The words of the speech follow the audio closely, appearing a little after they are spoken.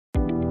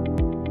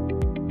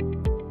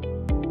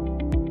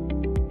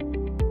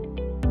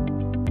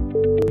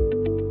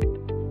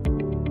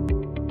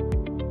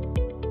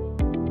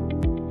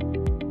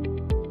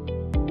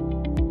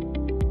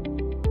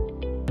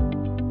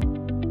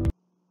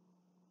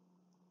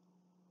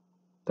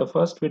The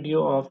first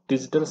video of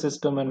digital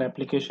system and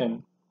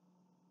application.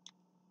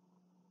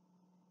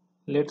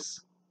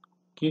 Let's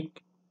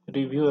quick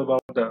review about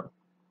the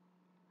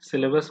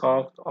syllabus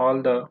of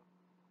all the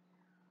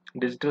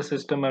digital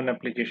system and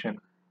application.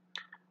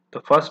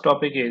 The first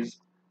topic is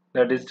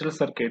the digital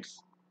circuits,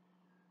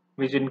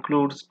 which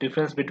includes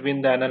difference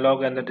between the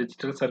analog and the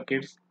digital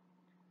circuits,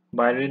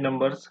 binary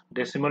numbers,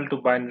 decimal to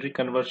binary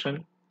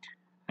conversion,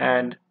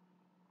 and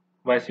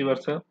vice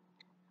versa.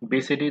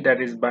 BCD,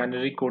 that is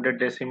binary coded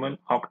decimal,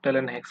 octal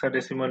and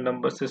hexadecimal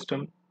number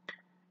system,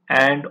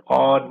 and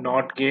or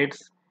NOT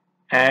gates,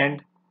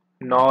 and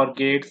NOR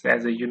gates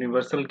as a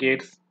universal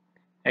gates,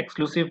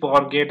 exclusive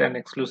OR gate and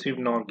exclusive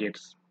NOR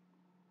gates.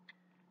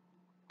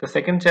 The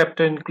second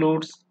chapter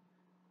includes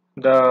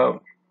the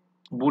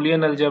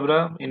Boolean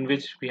algebra, in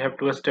which we have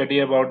to study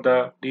about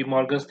the De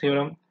Morgan's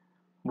theorem,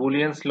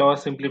 Boolean's law,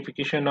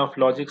 simplification of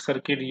logic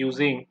circuit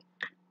using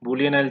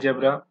Boolean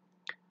algebra,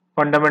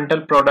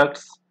 fundamental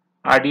products,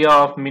 idea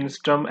of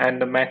minstrum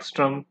and the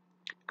maxstrum,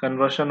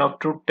 conversion of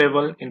truth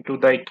table into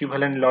the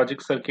equivalent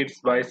logic circuits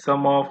by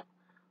sum of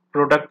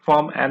product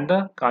form and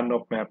the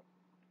Carnot map.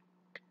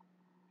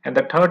 And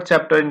the third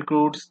chapter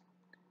includes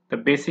the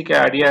basic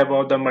idea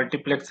about the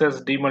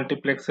multiplexers,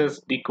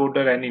 demultiplexers,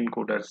 decoder and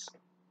encoders.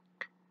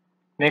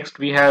 Next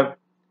we have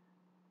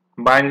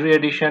binary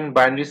addition,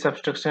 binary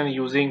subtraction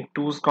using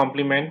 2's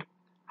complement,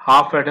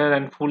 half adder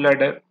and full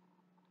adder,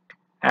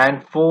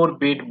 and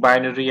 4-bit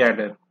binary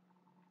adder.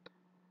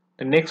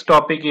 The next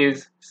topic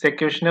is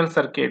sequential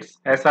circuits,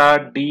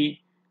 SR,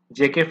 D,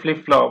 JK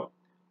flip-flop,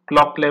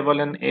 clock level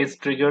and edge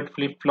triggered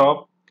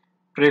flip-flop,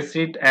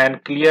 precede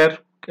and clear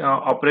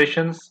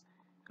operations,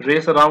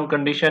 race around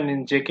condition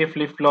in JK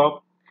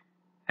flip-flop,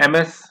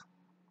 MS,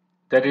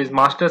 that is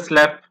master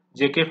slap,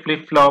 JK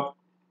flip-flop,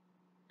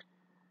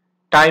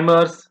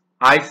 timers,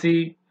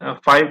 IC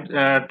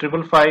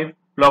 555,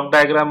 block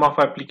diagram of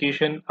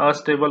application,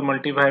 astable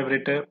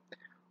multivibrator,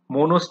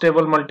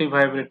 monostable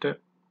multivibrator.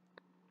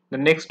 The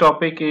next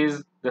topic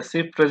is the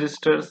shift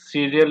registers,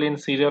 serial in,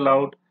 serial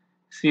out,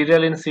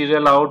 serial in,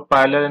 serial out,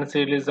 parallel in,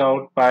 serial is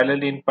out,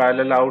 parallel in,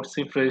 parallel out,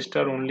 shift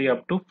register only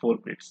up to 4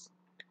 bits.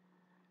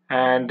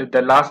 And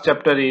the last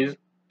chapter is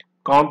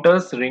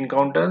counters, ring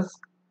counters,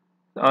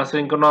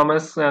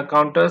 synchronous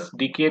counters,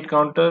 decade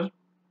counter,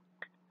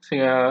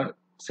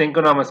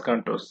 synchronous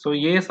counters. So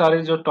ये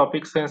सारे जो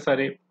topics हैं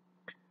सारे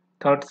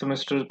third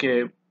semester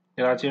के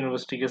Ranchi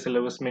university के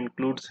syllabus में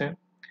includes हैं.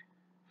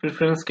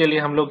 Preference के लिए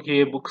हम लोग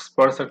ये बुक्स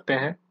पढ़ सकते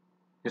हैं,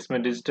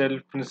 इसमें digital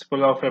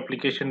principle of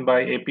application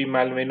by AP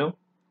मैलवेनो,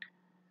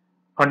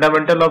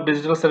 fundamental of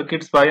digital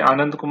circuits bye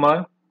Anand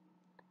Kumar,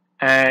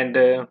 and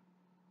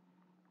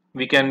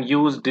we can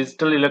use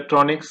digital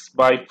electronics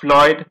by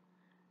Floyd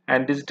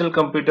and digital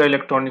computer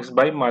electronics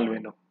by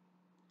Malveno.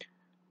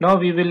 Now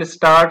we will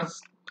start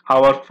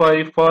our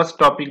very first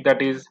topic,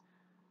 that is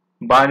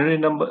binary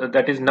number,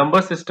 that is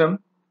number system.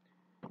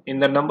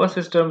 In the number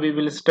system we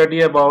will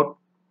study about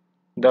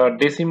the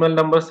decimal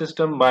number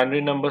system,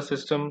 binary number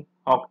system,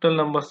 octal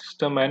number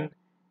system and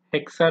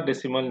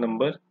hexadecimal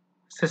number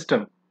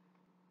system.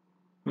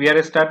 We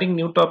are starting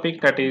new topic,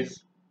 that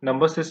is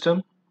number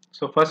system.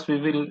 So first we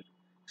will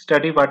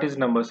study what is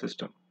number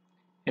system.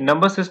 A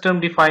number system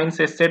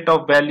defines a set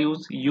of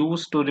values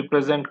used to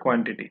represent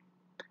quantity.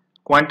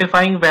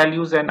 Quantifying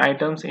values and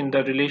items in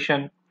the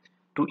relation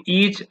to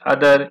each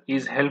other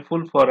is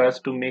helpful for us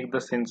to make the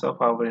sense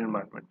of our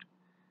environment.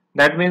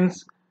 That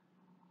means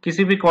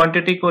किसी भी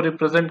quantity को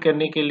represent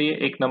करने के लिए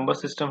एक number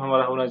system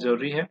हमारा होना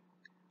जरूरी है,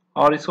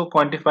 और इसको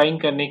क्वांटिफाइंग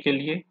करने के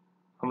लिए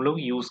हम लोग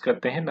यूज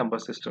करते हैं नंबर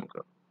सिस्टम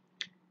का.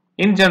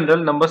 In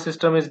general, number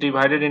system is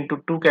divided into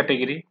two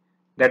categories,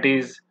 that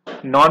is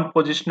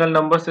non-positional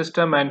number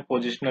system and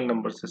positional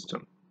number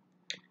system.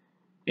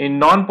 In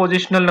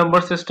non-positional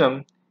number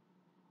system,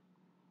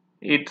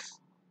 it's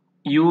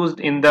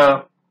used in the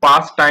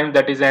past time,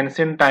 that is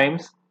ancient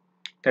times,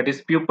 that is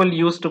people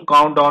used to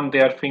count on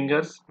their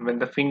fingers. When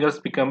the fingers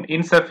become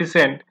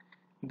insufficient,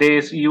 they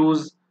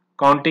use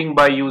counting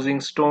by using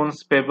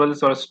stones,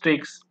 pebbles or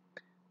sticks.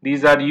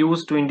 These are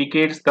used to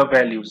indicate the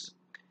values.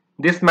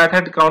 This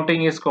method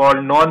counting is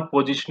called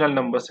non-positional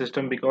number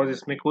system because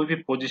इसमें कोई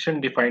भी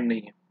position defined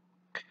नहीं है.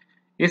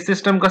 इस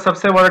system का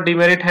सबसे बड़ा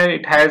demerit है,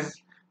 it has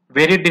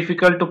very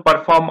difficult to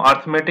perform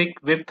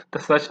arithmetic with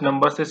the such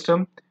number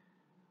system.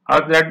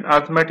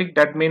 Arithmetic,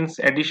 that means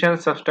addition,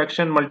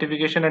 subtraction,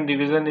 multiplication and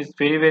division is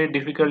very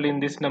difficult in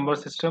this number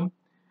system,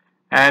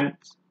 and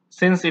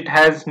since it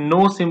has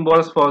no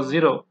symbols for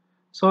zero,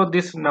 so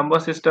this number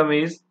system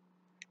is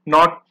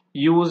not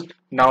used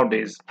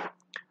nowadays.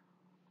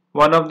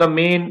 One of the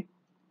main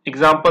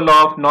example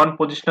of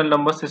non-positional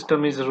number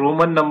system is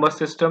Roman number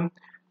system,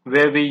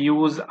 where we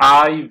use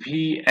I,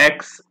 V,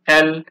 X,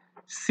 L,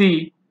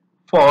 C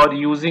for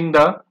using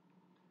the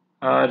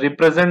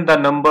represent the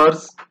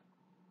numbers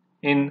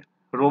in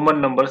Roman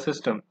number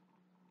system.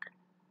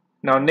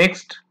 Now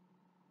next,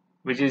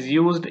 which is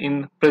used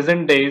in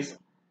present days,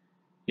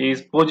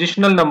 is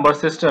positional number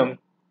system.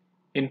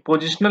 In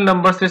positional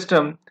number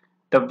system,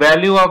 the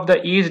value of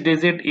the each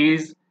digit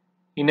is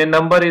in a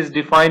number is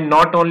defined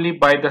not only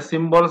by the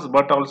symbols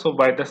but also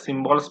by the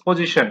symbol's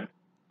position.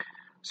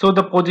 So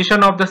the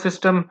position of the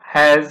system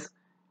has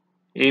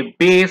a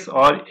base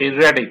or a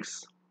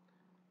radix.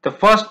 The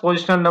first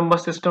positional number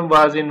system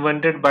was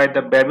invented by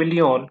the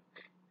Babylonian.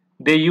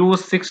 They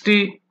use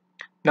 60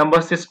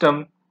 number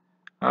system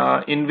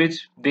in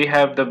which they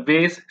have the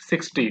base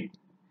 60.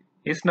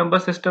 इस number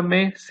system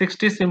में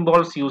 60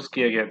 symbols use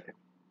किए गए थे.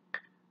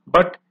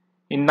 But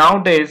in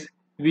nowadays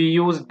we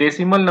use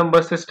decimal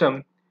number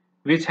system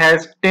which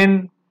has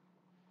 10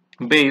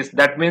 base.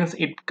 That means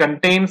it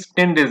contains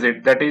 10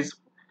 digits, that is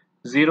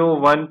 0,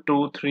 1,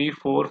 2, 3,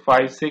 4,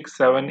 5, 6,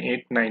 7,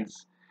 8, 9.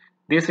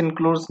 This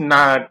includes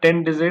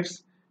 10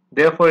 digits,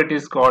 therefore it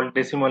is called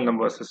decimal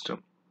number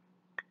system.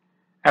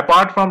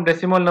 Apart from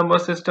decimal number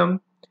system,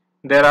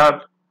 there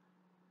are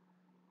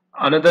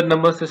another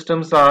number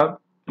systems are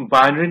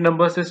binary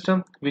number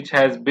system which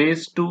has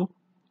base 2,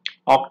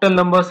 octal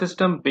number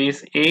system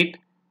base 8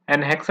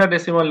 and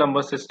hexadecimal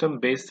number system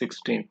base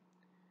 16.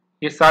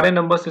 ये सारे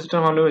number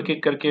system हम लोग एक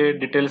एक करके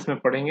details में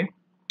पढ़ेंगे.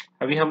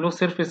 अभी हम लोग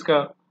सिर्फ इसका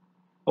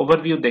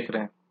ओवरव्यू देख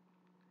रहे हैं.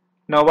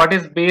 Now what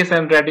is base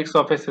and radix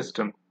of a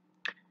system?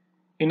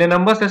 In a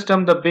number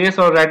system, the base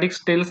or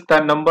radix tells the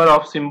number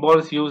of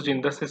symbols used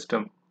in the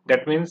system.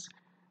 That means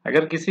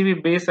अगर किसी भी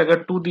बेस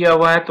अगर 2 दिया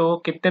हुआ है तो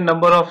कितने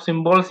नंबर ऑफ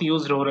सिंबल्स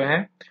यूज हो रहे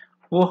हैं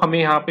वो हमें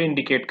यहाँ पे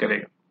इंडिकेट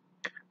करेगा.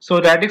 So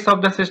radix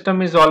of the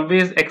system is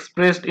always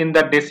expressed in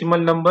the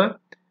decimal number.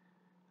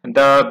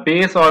 The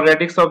base or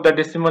radix of the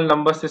decimal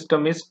number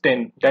system is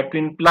 10. That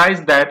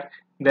implies that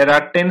there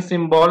are 10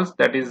 symbols,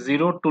 that is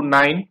 0 to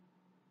 9.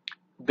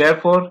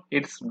 Therefore,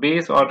 its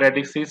base or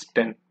radix is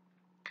 10.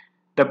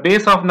 The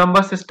base of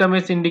number system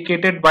is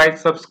indicated by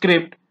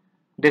subscript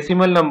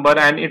decimal number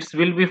and it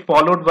will be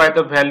followed by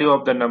the value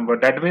of the number.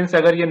 That means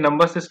अगर ये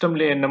number system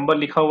number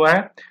लिखा हुआ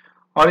है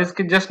और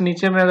इसके just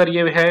नीचे में अगर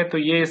ये है तो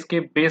ये इसके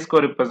बेस को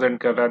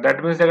रिप्रेजेंट कर रहा है.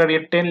 दैट मीन्स अगर ये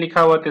 10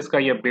 लिखा हुआ है तो इसका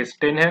ये बेस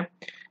 10 है.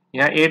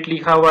 यहाँ 8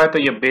 लिखा हुआ है तो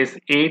ये बेस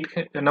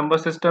 8 नंबर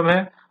सिस्टम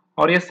है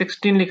और ये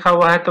 16 लिखा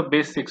हुआ है तो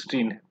बेस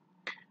 16 है.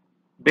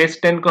 बेस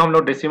 10 को हम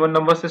लोग डेसिमल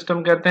नंबर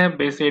सिस्टम कहते हैं,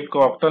 बेस 8 को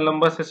ऑक्टल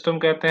नंबर सिस्टम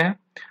कहते हैं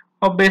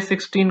और बेस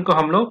 16 को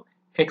हम लोग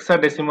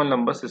हेक्साडेसिमल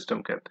नंबर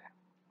सिस्टम कहते हैं.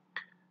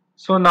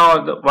 So now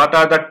what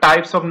are the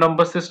types of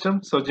number system?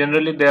 So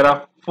generally there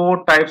are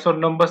 4 types of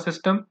number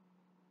system,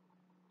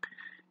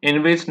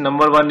 in which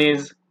number 1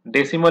 is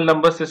decimal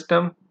number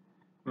system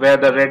where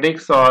the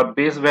radix or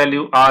base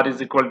value r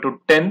is equal to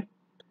 10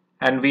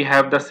 and we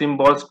have the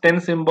symbols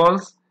 10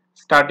 symbols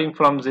starting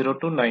from 0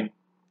 to 9.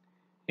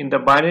 In the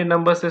binary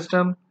number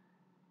system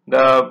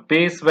the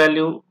base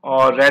value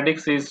or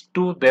radix is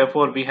 2,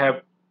 therefore we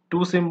have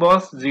 2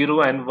 symbols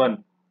 0 and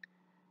 1.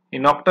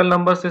 In octal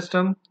number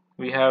system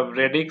we have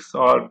radix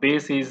or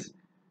base is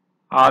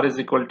r is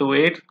equal to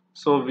 8,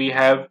 so we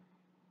have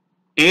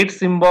 8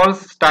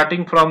 symbols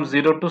starting from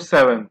 0 to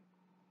 7.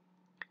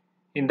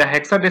 In the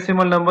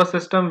hexadecimal number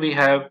system we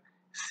have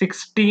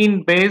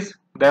 16 base,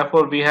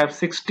 therefore we have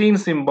 16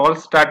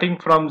 symbols starting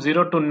from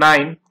 0 to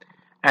 9,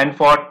 and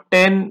for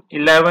 10,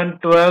 11,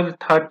 12,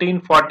 13,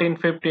 14,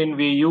 15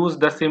 we use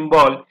the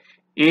symbol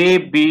A,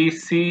 B,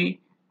 C,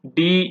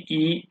 D,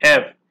 E,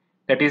 F.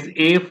 That is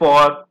A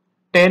for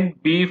 10,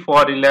 B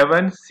for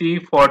 11, C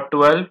for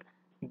 12,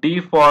 D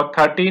for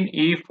 13,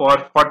 E for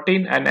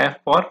 14 and F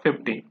for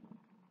 15.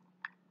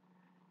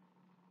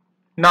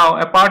 Now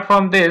apart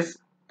from this,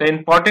 the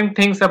important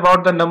things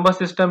about the number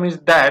system is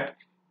that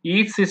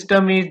each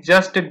system is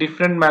just a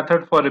different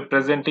method for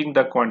representing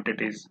the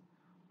quantities.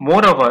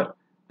 Moreover,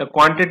 the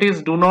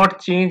quantities do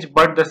not change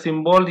but the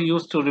symbol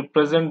used to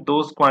represent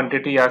those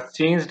quantities are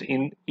changed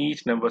in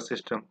each number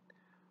system.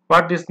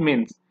 What this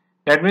means?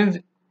 That means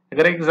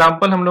अगर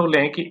example हम लोग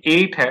लें कि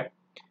 8 है,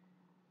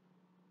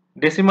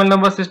 decimal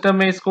number system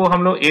में इसको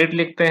हम लोग 8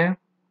 लिखते हैं.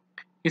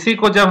 इसी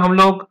को जब हम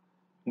लोग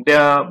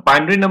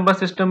बाइनरी नंबर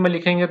सिस्टम में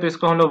लिखेंगे तो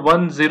इसको हम लोग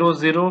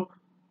 100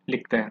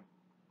 लिखते हैं.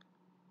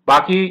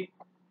 बाकी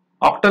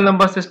ऑक्टल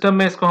नंबर सिस्टम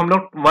में इसको हम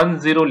लोग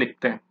 10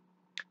 लिखते हैं.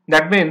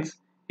 दैट मीन्स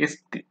इस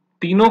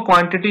तीनों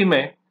क्वांटिटी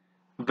में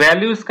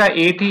वैल्यू इसका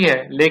 8 ही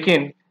है,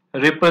 लेकिन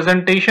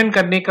रिप्रेजेंटेशन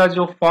करने का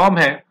जो फॉर्म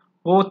है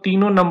वो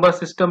तीनों नंबर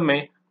सिस्टम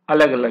में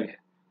अलग अलग है.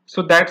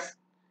 So that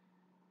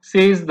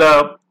says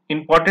the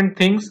important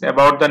things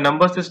about the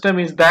number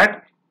system is that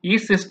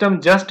each system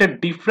just a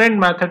different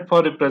method for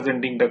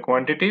representing the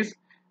quantities.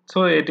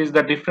 So it is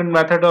the different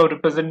method of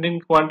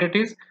representing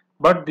quantities,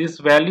 but this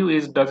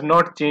value does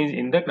not change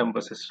in the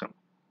number system.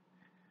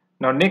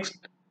 Now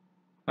next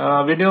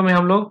video में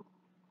हम लोग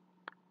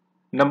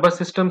number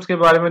systems के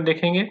बारे में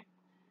देखेंगे,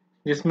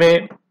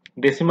 जिसमें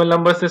decimal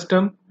number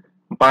system,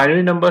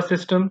 binary number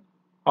system,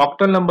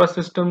 octal number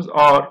systems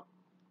और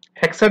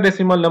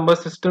hexadecimal number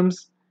systems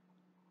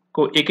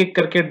को एक एक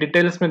करके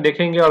डिटेल्स में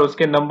देखेंगे और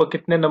उसके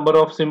कितने नंबर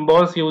ऑफ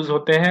सिंबल्स यूज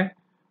होते हैं,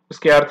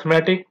 उसके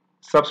अर्थमेटिक,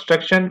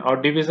 सब्सट्रैक्शन और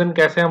डिवीजन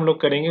कैसे हम लोग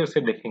करेंगे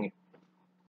उसे देखेंगे.